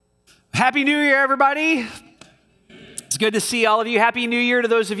Happy New Year, everybody. It's good to see all of you. Happy New Year to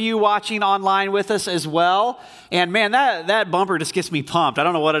those of you watching online with us as well. And man, that bumper just gets me pumped. I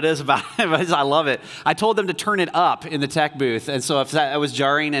don't know what it is about it, but I love it. I told them to turn it up in the tech booth. And so if that was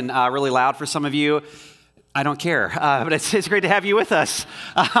jarring and really loud for some of you, I don't care, but it's great to have you with us.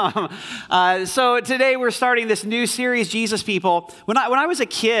 So today we're starting this new series, Jesus People. When I was a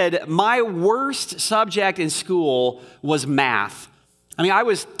kid, my worst subject in school was math. I mean, I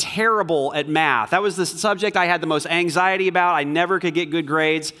was terrible at math. That was the subject I had the most anxiety about. I never could get good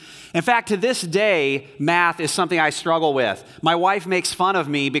grades. In fact, to this day, math is something I struggle with. My wife makes fun of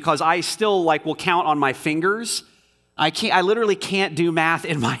me because I still will count on my fingers. I literally can't do math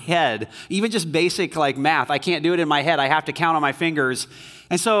in my head. Even just basic math, I can't do it in my head. I have to count on my fingers.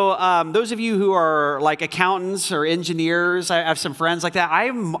 And so those of you who are accountants or engineers, I have some friends like that,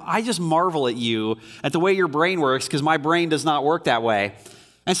 I just marvel at you, at the way your brain works, because my brain does not work that way.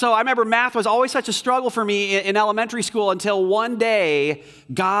 And so I remember math was always such a struggle for me in elementary school until one day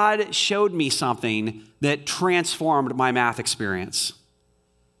God showed me something that transformed my math experience.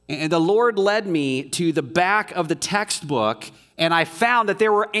 And the Lord led me to the back of the textbook, and I found that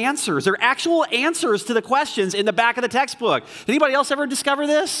there were answers. There were actual answers to the questions in the back of the textbook. Did anybody else ever discover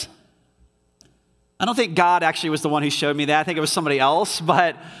this? I don't think God actually was the one who showed me that. I think it was somebody else.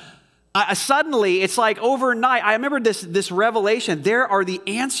 But suddenly, it's like overnight, I remember this revelation. There are the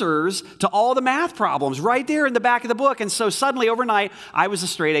answers to all the math problems right there in the back of the book. And so suddenly, overnight, I was a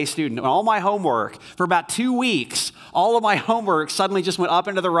straight A student. All my homework, for about 2 weeks, all of my homework suddenly just went up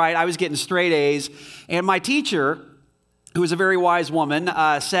and to the right. I was getting straight A's. And my teacher, who was a very wise woman,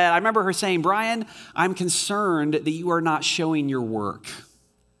 said, I remember her saying, "Brian, I'm concerned that you are not showing your work.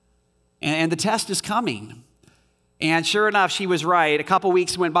 And the test is coming." And sure enough, she was right. A couple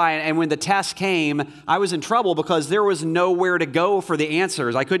weeks went by, and when the test came, I was in trouble because there was nowhere to go for the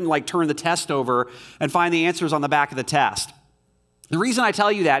answers. I couldn't turn the test over and find the answers on the back of the test. The reason I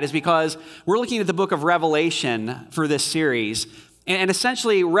tell you that is because we're looking at the book of Revelation for this series. And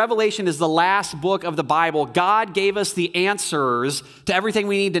essentially, Revelation is the last book of the Bible. God gave us the answers to everything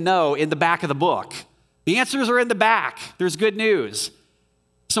we need to know in the back of the book. The answers are in the back. There's good news.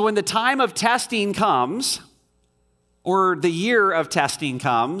 So when the time of testing comes, or the year of testing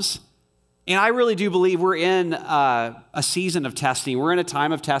comes, and I really do believe we're in a season of testing. We're in a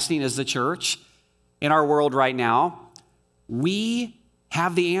time of testing as the church in our world right now. We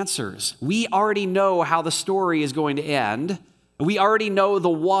have the answers. We already know how the story is going to end. We already know the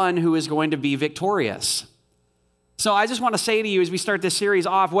one who is going to be victorious. So I just want to say to you as we start this series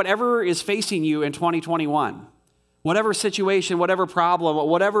off, whatever is facing you in 2021, whatever situation, whatever problem,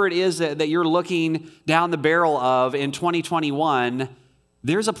 whatever it is that you're looking down the barrel of in 2021,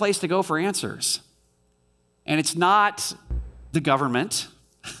 there's a place to go for answers. And it's not the government.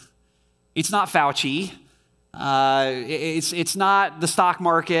 It's not Fauci. It's not the stock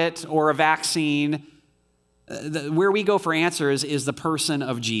market or a vaccine. Where we go for answers is the person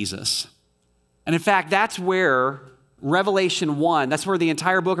of Jesus. And in fact, that's where Revelation 1, that's where the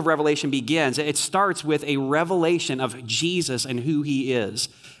entire book of Revelation begins. It starts with a revelation of Jesus and who he is.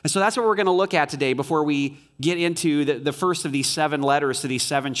 And so that's what we're going to look at today before we get into the first of these 7 letters to these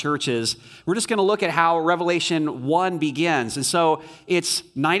 7 churches. We're just going to look at how Revelation 1 begins. And so it's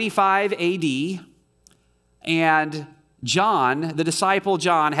 95 AD, and John, the disciple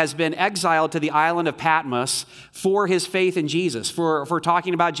John, has been exiled to the island of Patmos for his faith in Jesus, for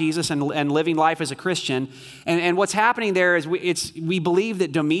talking about Jesus and living life as a Christian. And what's happening there is we believe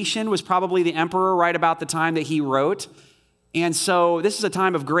that Domitian was probably the emperor right about the time that he wrote. And so this is a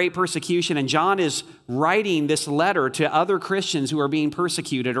time of great persecution, and John is writing this letter to other Christians who are being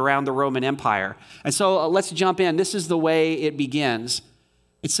persecuted around the Roman Empire. And so let's jump in. This is the way it begins.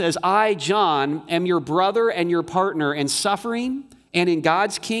 It says, "I, John, am your brother and your partner in suffering and in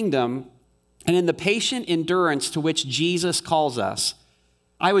God's kingdom and in the patient endurance to which Jesus calls us.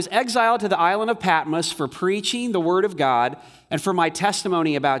 I was exiled to the island of Patmos for preaching the word of God and for my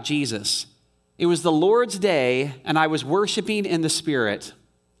testimony about Jesus. It was the Lord's day, and I was worshiping in the Spirit.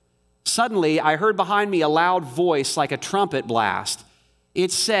 Suddenly, I heard behind me a loud voice like a trumpet blast.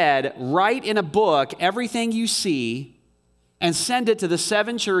 It said, 'Write in a book everything you see, and send it to the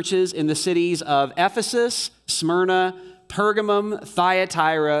 7 churches in the cities of Ephesus, Smyrna, Pergamum,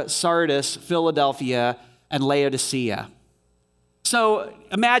 Thyatira, Sardis, Philadelphia, and Laodicea.'" So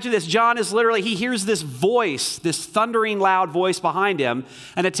imagine this. John is he hears this voice, this thundering loud voice behind him,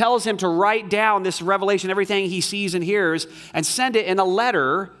 and it tells him to write down this revelation, everything he sees and hears, and send it in a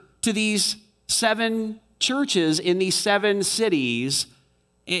letter to these 7 churches in these 7 cities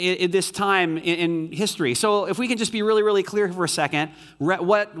in this time in history. So if we can just be really, really clear for a second,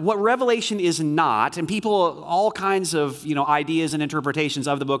 what Revelation is not, and people, all kinds of ideas and interpretations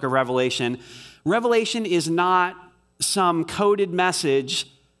of the book of Revelation, Revelation is not some coded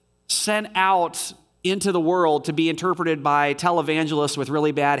message sent out into the world to be interpreted by televangelists with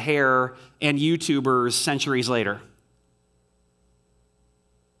really bad hair and YouTubers centuries later.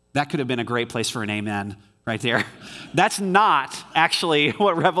 That could have been a great place for an amen right there. That's not actually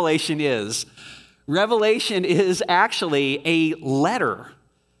what Revelation is. Revelation is actually a letter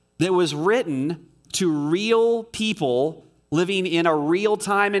that was written to real people living in a real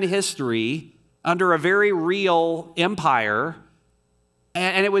time in history under a very real empire.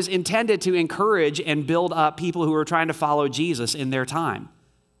 And it was intended to encourage and build up people who were trying to follow Jesus in their time.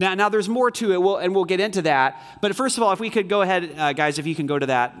 Now there's more to it, and we'll get into that. But first of all, if we could go ahead, guys, if you can go to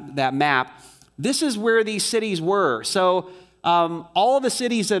that map. This is where these cities were. So all of the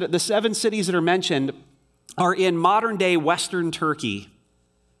cities, the 7 cities that are mentioned, are in modern-day Western Turkey.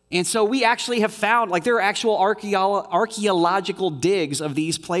 And so we actually have found, there are actual archaeological digs of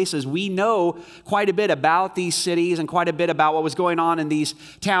these places. We know quite a bit about these cities and quite a bit about what was going on in these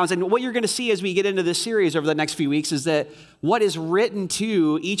towns. And what you're going to see as we get into this series over the next few weeks is that what is written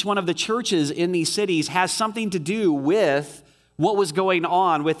to each one of the churches in these cities has something to do with what was going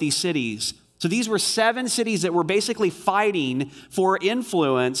on with these cities. So these were 7 cities that were basically fighting for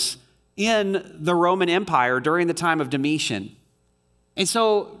influence in the Roman Empire during the time of Domitian. And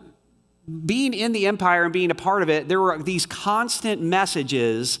so being in the empire and being a part of it, there were these constant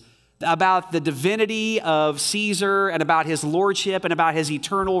messages about the divinity of Caesar and about his lordship and about his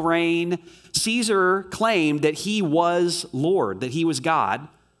eternal reign. Caesar claimed that he was Lord, that he was God.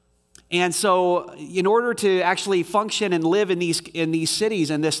 And so in order to actually function and live in these cities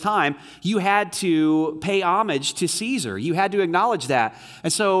in this time, you had to pay homage to Caesar. You had to acknowledge that.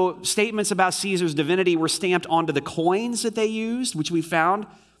 And so statements about Caesar's divinity were stamped onto the coins that they used, which we found.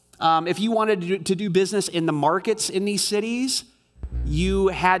 If you wanted to do business in the markets in these cities, you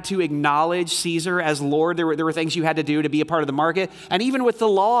had to acknowledge Caesar as Lord. There were things you had to do to be a part of the market. And even with the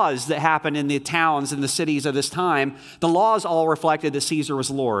laws that happened in the towns and the cities of this time, the laws all reflected that Caesar was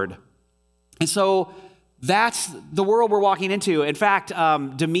Lord. And so that's the world we're walking into. In fact,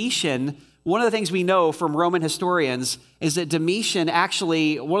 Domitian, one of the things we know from Roman historians is that Domitian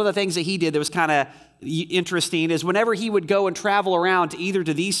actually, one of the things that he did that was kind of interesting is whenever he would go and travel around to either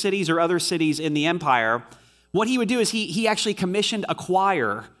to these cities or other cities in the empire, what he would do is he actually commissioned a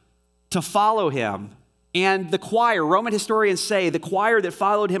choir to follow him. And the choir, Roman historians say, the choir that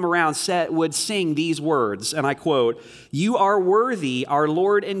followed him around would sing these words, and I quote, "You are worthy, our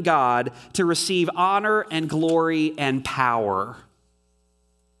Lord and God, to receive honor and glory and power."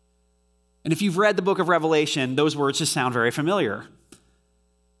 And if you've read the book of Revelation, those words just sound very familiar.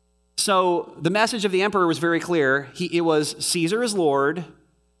 So the message of the emperor was very clear. It was Caesar is Lord,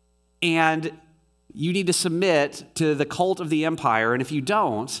 and you need to submit to the cult of the empire, and if you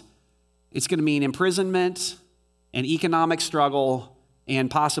don't, it's going to mean imprisonment and economic struggle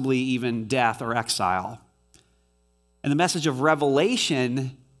and possibly even death or exile. And the message of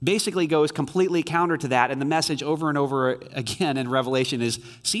Revelation basically goes completely counter to that. And the message over and over again in Revelation is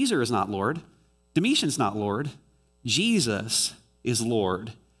Caesar is not Lord. Domitian's not Lord. Jesus is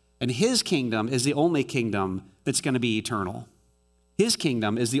Lord. And his kingdom is the only kingdom that's going to be eternal. His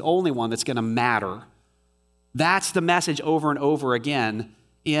kingdom is the only one that's going to matter. That's the message over and over again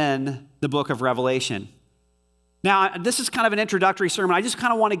in the book of Revelation. Now, this is kind of an introductory sermon. I just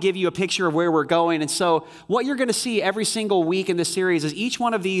kind of want to give you a picture of where we're going. And so what you're going to see every single week in this series is each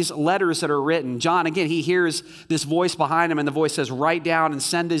one of these letters that are written. John, again, he hears this voice behind him, and the voice says, write down and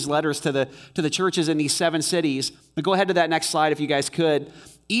send these letters to the churches in these 7 cities. But go ahead to that next slide if you guys could.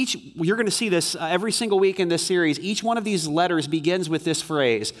 You're going to see this every single week in this series. Each one of these letters begins with this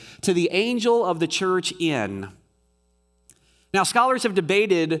phrase, to the angel of the church in. Now, scholars have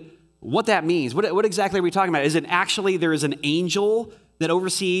debated what that means. What exactly are we talking about? Is it actually there is an angel that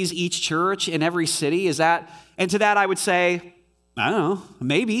oversees each church in every city? Is that? And to that I would say, I don't know,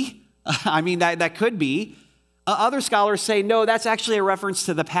 maybe. I mean, that could be. Other scholars say, no, that's actually a reference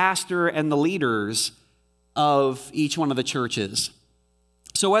to the pastor and the leaders of each one of the churches.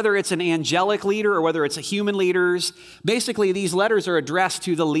 So whether it's an angelic leader or whether it's a human leaders, basically these letters are addressed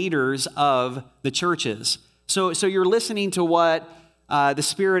to the leaders of the churches. So you're listening to what the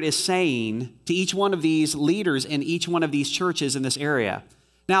Spirit is saying to each one of these leaders in each one of these churches in this area.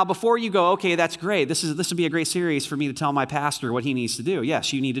 Now, before you go, okay, that's great. This would be a great series for me to tell my pastor what he needs to do.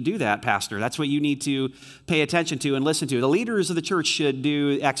 Yes, you need to do that, pastor. That's what you need to pay attention to and listen to. The leaders of the church should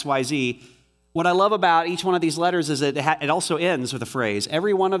do X, Y, Z. What I love about each one of these letters is that it also ends with a phrase.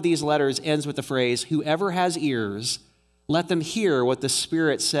 Every one of these letters ends with the phrase, whoever has ears, let them hear what the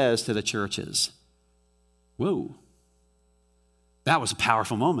Spirit says to the churches. Whoa. That was a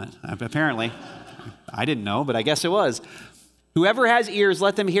powerful moment, apparently. I didn't know, but I guess it was. Whoever has ears,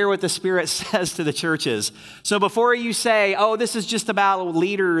 let them hear what the Spirit says to the churches. So before you say, oh, this is just about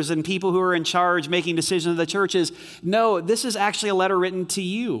leaders and people who are in charge making decisions in the churches, no, this is actually a letter written to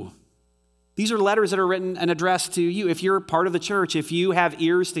you. These are letters that are written and addressed to you. If you're part of the church, if you have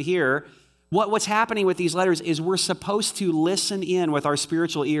ears to hear, what's happening with these letters is we're supposed to listen in with our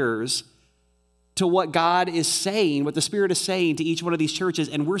spiritual ears to what God is saying, what the Spirit is saying to each one of these churches,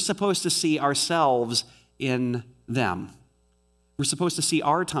 and we're supposed to see ourselves in them. We're supposed to see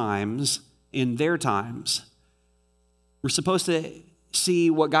our times in their times. We're supposed to see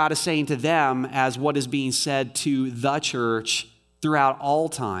what God is saying to them as what is being said to the church throughout all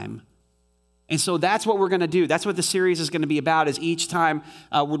time. And so that's what we're going to do. That's what the series is going to be about, is each time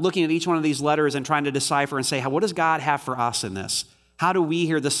we're looking at each one of these letters and trying to decipher and say, what does God have for us in this? How do we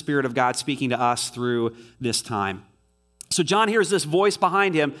hear the Spirit of God speaking to us through this time? So John hears this voice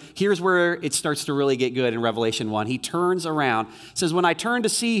behind him. Here's where it starts to really get good in Revelation 1. He turns around. It says, when I turned to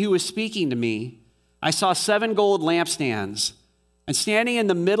see who was speaking to me, I saw 7 gold lampstands. And standing in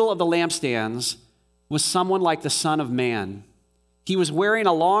the middle of the lampstands was someone like the Son of Man. He was wearing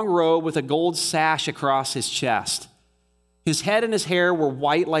a long robe with a gold sash across his chest. His head and his hair were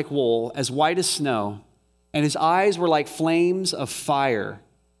white like wool, as white as snow, and his eyes were like flames of fire.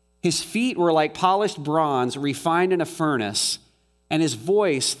 His feet were like polished bronze refined in a furnace, and his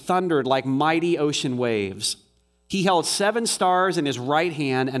voice thundered like mighty ocean waves. He held 7 stars in his right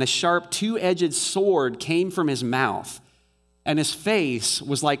hand, and a sharp 2-edged sword came from his mouth, and his face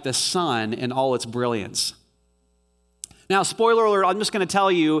was like the sun in all its brilliance. Now, spoiler alert, I'm just going to tell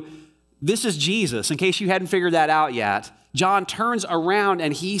you, this is Jesus, in case you hadn't figured that out yet. John turns around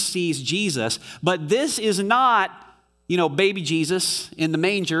and he sees Jesus, but this is not, baby Jesus in the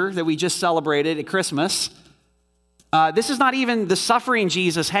manger that we just celebrated at Christmas. This is not even the suffering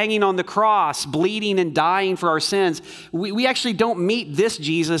Jesus hanging on the cross, bleeding and dying for our sins. We actually don't meet this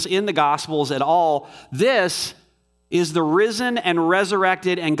Jesus in the Gospels at all. This is the risen and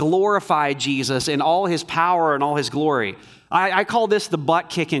resurrected and glorified Jesus in all his power and all his glory. I call this the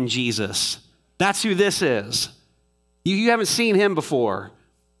butt-kicking Jesus. That's who this is. You haven't seen him before.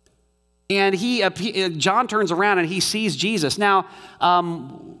 And John turns around and he sees Jesus. Now,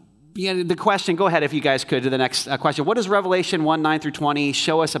 the question, go ahead if you guys could to the next question. What does Revelation 1, 9 through 20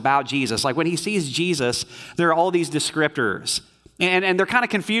 show us about Jesus? Like when he sees Jesus, there are all these descriptors. And they're kind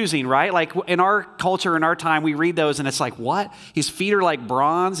of confusing, right? Like in our culture, in our time, we read those and it's like, what? His feet are like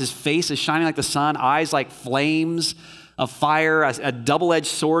bronze. His face is shining like the sun. Eyes like flames of fire. A double-edged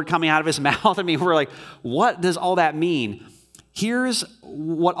sword coming out of his mouth. I mean, we're like, what does all that mean? Here's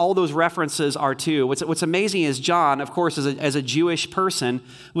what all those references are to. What's amazing is John, of course, as a Jewish person,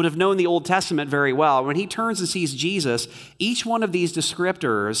 would have known the Old Testament very well. When he turns and sees Jesus, each one of these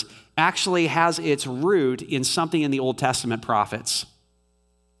descriptors actually has its root in something in the Old Testament prophets.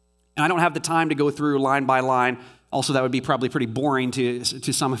 And I don't have the time to go through line by line. Also, that would be probably pretty boring to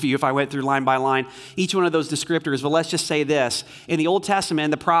some of you if I went through line by line each one of those descriptors. But let's just say this. In the Old Testament,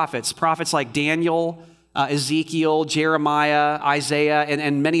 in the prophets like Daniel, Ezekiel, Jeremiah, Isaiah,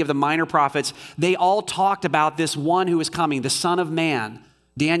 and many of the minor prophets, they all talked about this one who is coming, the Son of Man.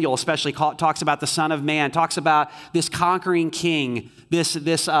 Daniel especially talks about the Son of Man, talks about this conquering king,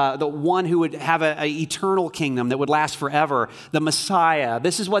 the one who would have an eternal kingdom that would last forever, the Messiah.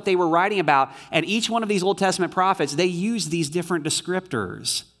 This is what they were writing about. And each one of these Old Testament prophets, they use these different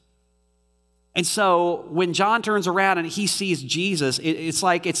descriptors. And so when John turns around and he sees Jesus, it's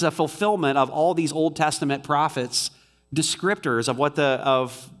like it's a fulfillment of all these Old Testament prophets' descriptors of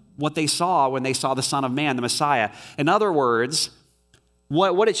what they saw when they saw the Son of Man, the Messiah. In other words,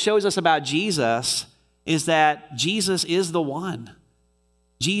 what it shows us about Jesus is that Jesus is the one.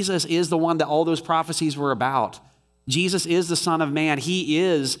 Jesus is the one that all those prophecies were about. Jesus is the Son of Man. He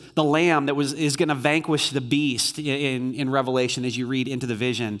is the Lamb that is going to vanquish the beast in Revelation as you read into the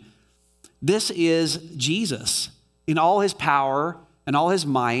vision. This is Jesus in all his power and all his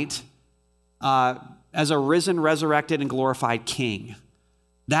might as a risen, resurrected, and glorified king.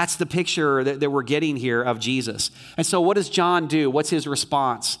 That's the picture that we're getting here of Jesus. And so what does John do? What's his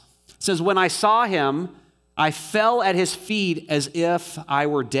response? It says, when I saw him, I fell at his feet as if I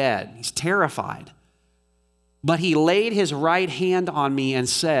were dead. He's terrified. But he laid his right hand on me and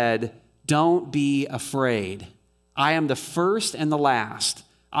said, don't be afraid. I am the first and the last.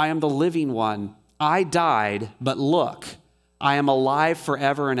 I am the living one. I died, but look, I am alive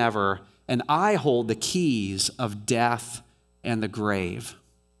forever and ever, and I hold the keys of death and the grave.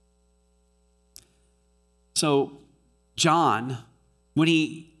 So John, when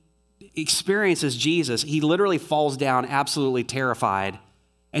he experiences Jesus, he literally falls down absolutely terrified.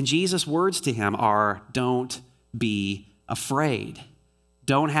 And Jesus' words to him are, don't be afraid.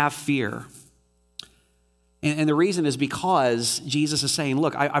 Don't have fear. And the reason is because Jesus is saying,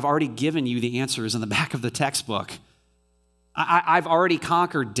 look, I've already given you the answers in the back of the textbook. I've already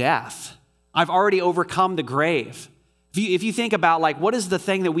conquered death. I've already overcome the grave. If you think about, like, what is the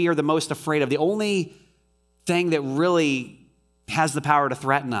thing that we are the most afraid of? The only thing that really has the power to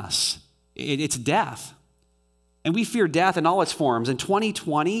threaten us, it's death. And we fear death in all its forms. And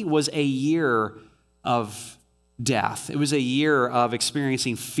 2020 was a year of death. It was a year of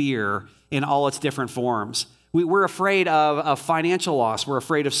experiencing fear in all its different forms. We're afraid of financial loss. We're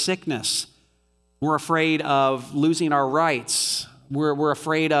afraid of sickness. We're afraid of losing our rights. We're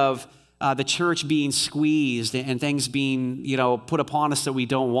afraid of the church being squeezed and things being, put upon us that we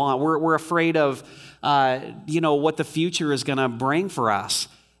don't want. We're afraid of, what the future is going to bring for us.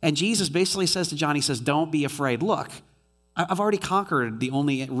 And Jesus basically says to John, he says, don't be afraid. Look, I've already conquered the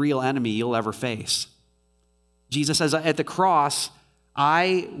only real enemy you'll ever face. Jesus says, at the cross,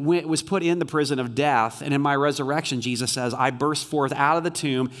 I was put in the prison of death, and in my resurrection, Jesus says, I burst forth out of the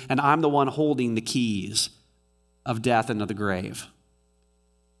tomb, and I'm the one holding the keys of death and of the grave.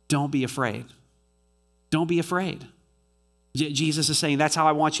 Don't be afraid. Don't be afraid. Jesus is saying, that's how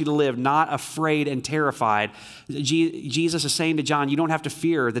I want you to live, not afraid and terrified. Jesus is saying to John, you don't have to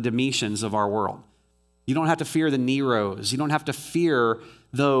fear the Domitians of our world. You don't have to fear the Neros. You don't have to fear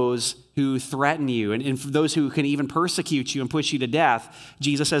those who threaten you and those who can even persecute you and put you to death.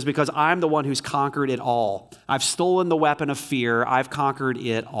 Jesus says, because I'm the one who's conquered it all. I've stolen the weapon of fear. I've conquered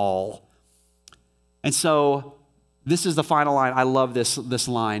it all. And so this is the final line. I love this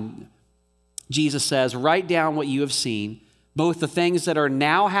line. Jesus says, write down what you have seen, both the things that are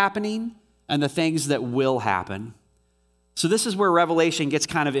now happening and the things that will happen. So this is where Revelation gets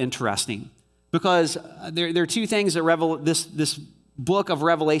kind of interesting, because there are two things that this book of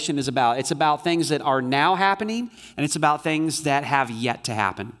Revelation is about. It's about things that are now happening, and it's about things that have yet to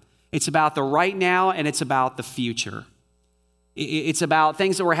happen. It's about the right now, and it's about the future. It's about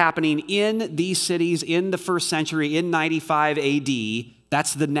things that were happening in these cities in the first century, in 95 AD.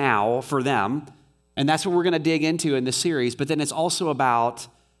 That's the now for them. And that's what we're going to dig into in this series. But then it's also about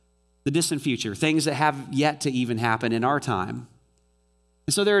the distant future, things that have yet to even happen in our time.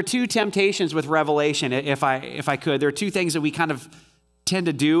 And so there are two temptations with Revelation, if I could. There are two things that we kind of tend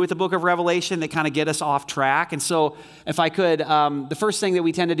to do with the book of Revelation that kind of get us off track. And so if I could, the first thing that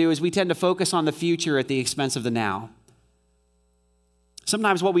we tend to do is we tend to focus on the future at the expense of the now.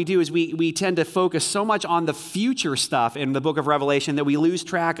 Sometimes what we do is we tend to focus so much on the future stuff in the book of Revelation that we lose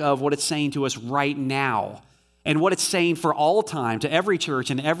track of what it's saying to us right now and what it's saying for all time, to every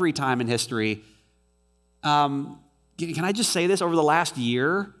church and every time in history. Can I just say this? Over the last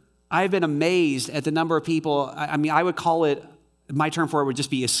year, I've been amazed at the number of people, I would call it, my term for it would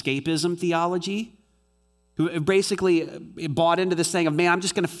just be escapism theology, who basically bought into this thing of, man, I'm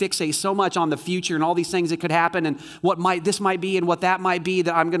just going to fixate so much on the future and all these things that could happen and what this might be and what that might be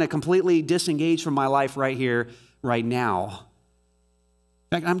that I'm going to completely disengage from my life right here, right now.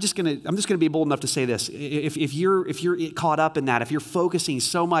 In fact, I'm just going to be bold enough to say this. If you're caught up in that, if you're focusing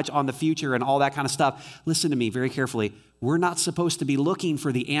so much on the future and all that kind of stuff, listen to me very carefully. We're not supposed to be looking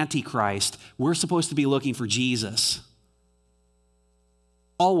for the Antichrist. We're supposed to be looking for Jesus.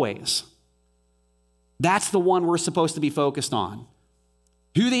 Always. That's the one we're supposed to be focused on.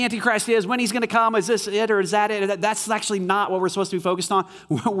 Who the Antichrist is, when he's going to come, is this it or is that it? That's actually not what we're supposed to be focused on.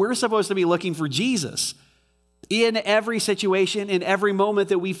 We're supposed to be looking for Jesus. In every situation, in every moment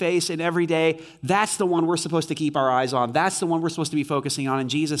that we face, in every day, that's the one we're supposed to keep our eyes on. That's the one we're supposed to be focusing on. And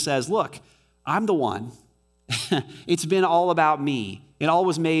Jesus says, look, I'm the one. It's been all about me. It all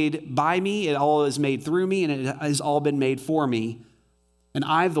was made by me. It all is made through me. And it has all been made for me. And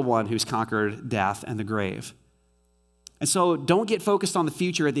I'm the one who's conquered death and the grave. And so don't get focused on the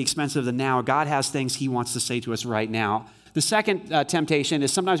future at the expense of the now. God has things he wants to say to us right now. The second temptation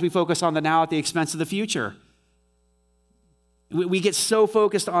is sometimes we focus on the now at the expense of the future. We get so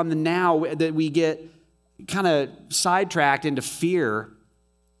focused on the now that we get kind of sidetracked into fear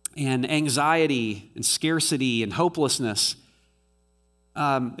and anxiety and scarcity and hopelessness.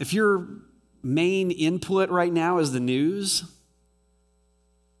 If your main input right now is the news,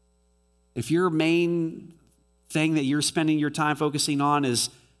 if your main thing that you're spending your time focusing on is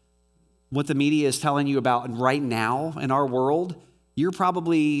what the media is telling you about right now in our world, you're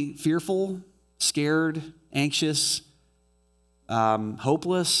probably fearful, scared, anxious,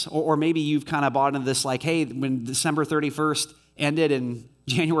 hopeless, or maybe you've kind of bought into this like, hey, when December 31st ended and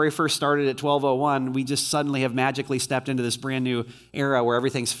January 1st started at 12:01, we just suddenly have magically stepped into this brand new era where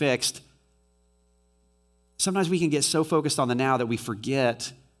everything's fixed. Sometimes we can get so focused on the now that we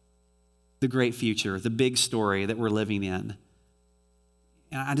forget the great future, the big story that we're living in.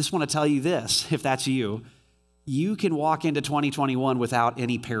 And I just want to tell you this, if that's you, you can walk into 2021 without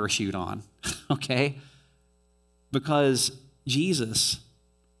any parachute on, okay? Because Jesus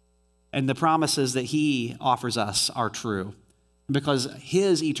and the promises that he offers us are true. Because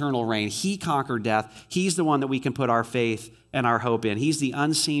his eternal reign, he conquered death. He's the one that we can put our faith and our hope in. He's the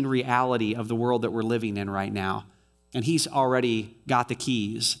unseen reality of the world that we're living in right now. And he's already got the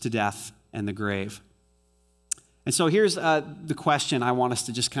keys to death and the grave. And so here's the question I want us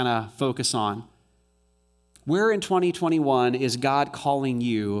to just kind of focus on. Where in 2021 is God calling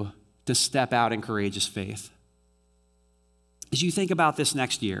you to step out in courageous faith? As you think about this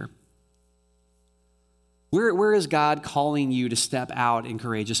next year, where is God calling you to step out in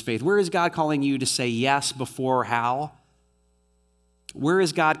courageous faith? Where is God calling you to say yes before how? Where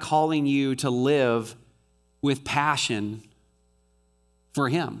is God calling you to live with passion for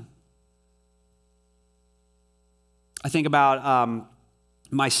him? I think about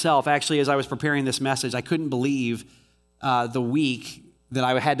myself. Actually, as I was preparing this message, I couldn't believe the week that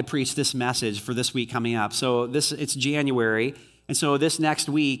I had to preach this message for this week coming up. So it's January, and so this next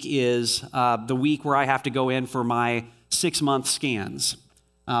week is the week where I have to go in for my 6-month scans,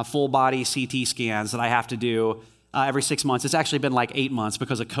 full body CT scans that I have to do every 6 months. It's actually been like 8 months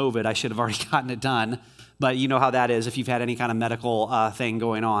because of COVID. I should have already gotten it done, but you know how that is if you've had any kind of medical thing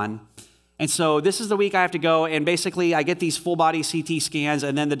going on. And so this is the week I have to go, and basically I get these full body CT scans,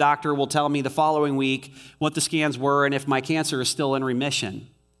 and then the doctor will tell me the following week what the scans were and if my cancer is still in remission.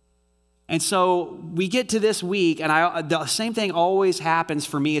 And so we get to this week, and the same thing always happens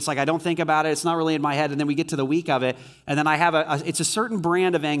for me. It's like I don't think about it. It's not really in my head. And then we get to the week of it, and then I have it's a certain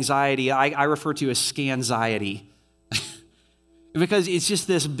brand of anxiety I refer to as scanxiety. Because it's just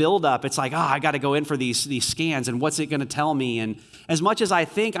this buildup. It's like, I got to go in for these scans, and what's it going to tell me? And as much as I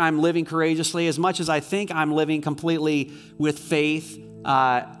think I'm living courageously, as much as I think I'm living completely with faith,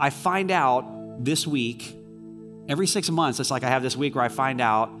 I find out this week, every 6 months, it's like I have this week where I find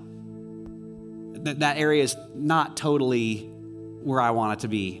out that area is not totally where I want it to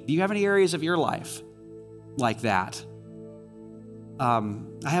be. Do you have any areas of your life like that? I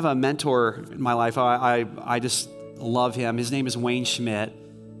have a mentor in my life. I just love him. His name is Wayne Schmidt.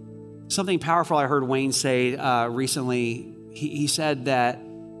 Something powerful I heard Wayne say recently. He said that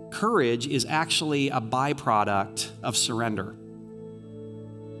courage is actually a byproduct of surrender.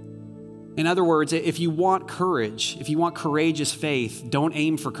 In other words, if you want courage, if you want courageous faith, don't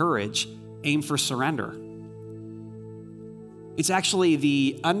aim for courage, aim for surrender. It's actually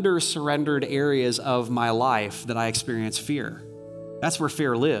the under-surrendered areas of my life that I experience fear. That's where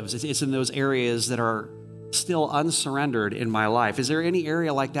fear lives. It's in those areas that are still unsurrendered in my life. Is there any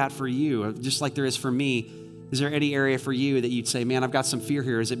area like that for you? Just like there is for me, is there any area for you that you'd say, man, I've got some fear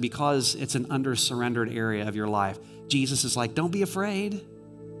here? Is it because it's an under-surrendered area of your life? Jesus is like, don't be afraid.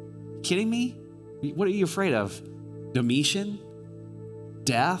 You kidding me? What are you afraid of? Domitian?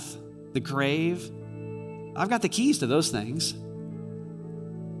 Death? The grave? I've got the keys to those things.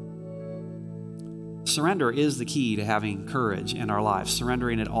 Surrender is the key to having courage in our lives,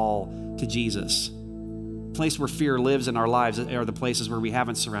 surrendering it all to Jesus. The place where fear lives in our lives are the places where we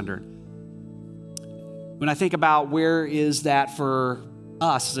haven't surrendered. When I think about where is that for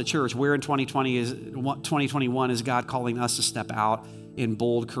us as a church, where in 2021 is God calling us to step out in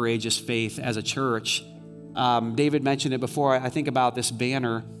bold, courageous faith as a church? David mentioned it before. I think about this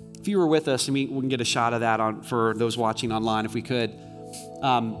banner. If you were with us, and we can get a shot of that for those watching online if we could.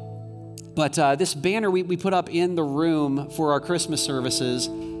 But this banner we put up in the room for our Christmas services.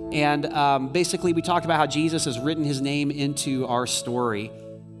 And basically, we talked about how Jesus has written his name into our story.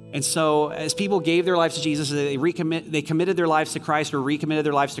 And so as people gave their lives to Jesus, they committed their lives to Christ or recommitted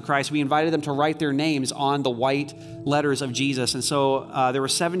their lives to Christ, we invited them to write their names on the white letters of Jesus. And so there were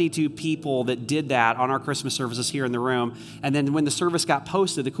 72 people that did that on our Christmas services here in the room. And then when the service got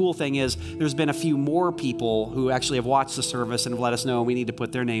posted, the cool thing is there's been a few more people who actually have watched the service and have let us know we need to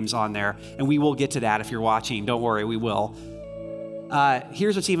put their names on there. And we will get to that if you're watching. Don't worry, we will.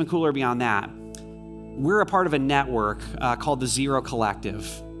 Here's what's even cooler beyond that. We're a part of a network called the Zero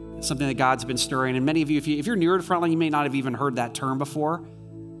Collective. It's something that God's been stirring. And many of you, if you're newer to Frontline, you may not have even heard that term before.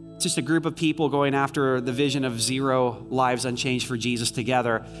 It's just a group of people going after the vision of zero lives unchanged for Jesus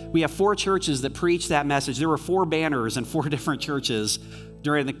together. We have 4 churches that preach that message. There were 4 banners in 4 different churches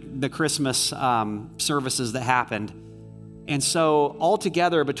during the Christmas services that happened. And so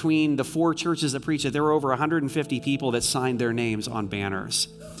altogether, between the 4 churches that preach it, there were over 150 people that signed their names on banners,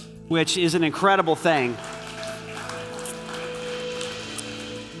 which is an incredible thing.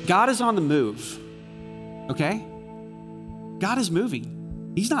 God is on the move, okay? God is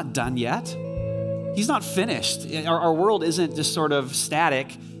moving. He's not done yet. He's not finished. Our world isn't just sort of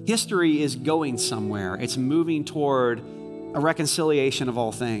static. History is going somewhere. It's moving toward a reconciliation of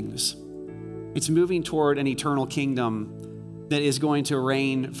all things. It's moving toward an eternal kingdom that is going to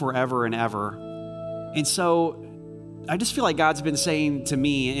reign forever and ever. And so I just feel like God's been saying to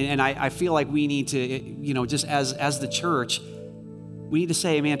me, and I feel like we need to, just as the church, we need to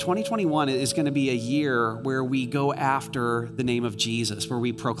say, man, 2021 is going to be a year where we go after the name of Jesus, where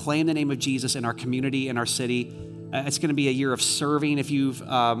we proclaim the name of Jesus in our community, in our city. It's going to be a year of serving. If you've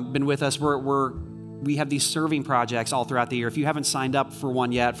been with us, we have these serving projects all throughout the year. If you haven't signed up for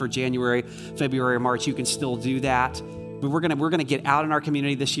one yet for January, February, or March, you can still do that. But we're gonna get out in our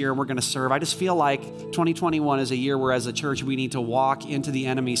community this year and we're gonna serve. I just feel like 2021 is a year where as a church we need to walk into the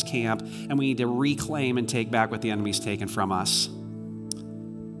enemy's camp and we need to reclaim and take back what the enemy's taken from us.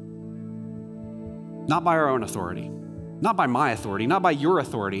 Not by our own authority, not by my authority, not by your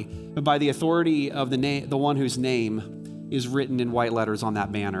authority, but by the authority of the one whose name is written in white letters on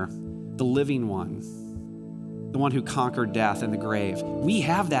that banner, the living one, the one who conquered death and the grave. We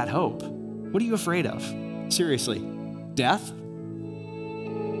have that hope. What are you afraid of? Seriously. Death?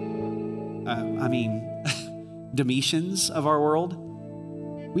 Domitians of our world?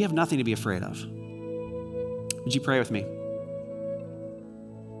 We have nothing to be afraid of. Would you pray with me?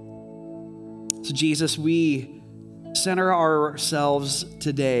 So Jesus, we center ourselves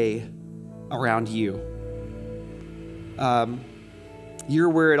today around you. You're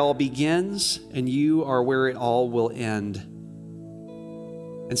where it all begins, and you are where it all will end.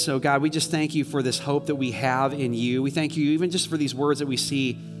 And so, God, we just thank you for this hope that we have in you. We thank you even just for these words that we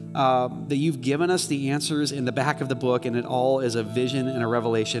see, that you've given us the answers in the back of the book, and it all is a vision and a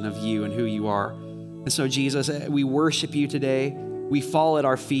revelation of you and who you are. And so, Jesus, we worship you today. We fall at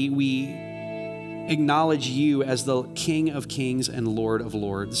our feet. We acknowledge you as the King of Kings and Lord of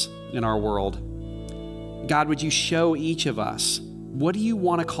Lords in our world. God, would you show each of us, what do you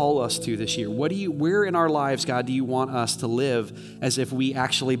want to call us to this year? Where in our lives, God, do you want us to live as if we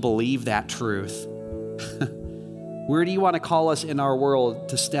actually believe that truth? Where do you want to call us in our world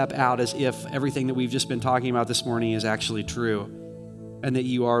to step out as if everything that we've just been talking about this morning is actually true and that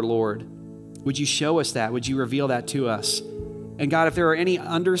you are Lord? Would you show us that? Would you reveal that to us? And God, if there are any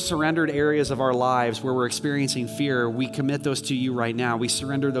under-surrendered areas of our lives where we're experiencing fear, we commit those to you right now. We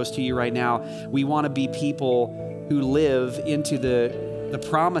surrender those to you right now. We want to be people who live into the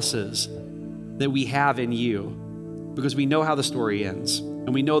promises that we have in you, because we know how the story ends,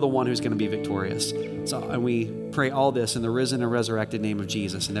 and we know the one who's going to be victorious. And we pray all this in the risen and resurrected name of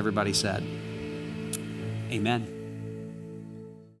Jesus. And everybody said, amen.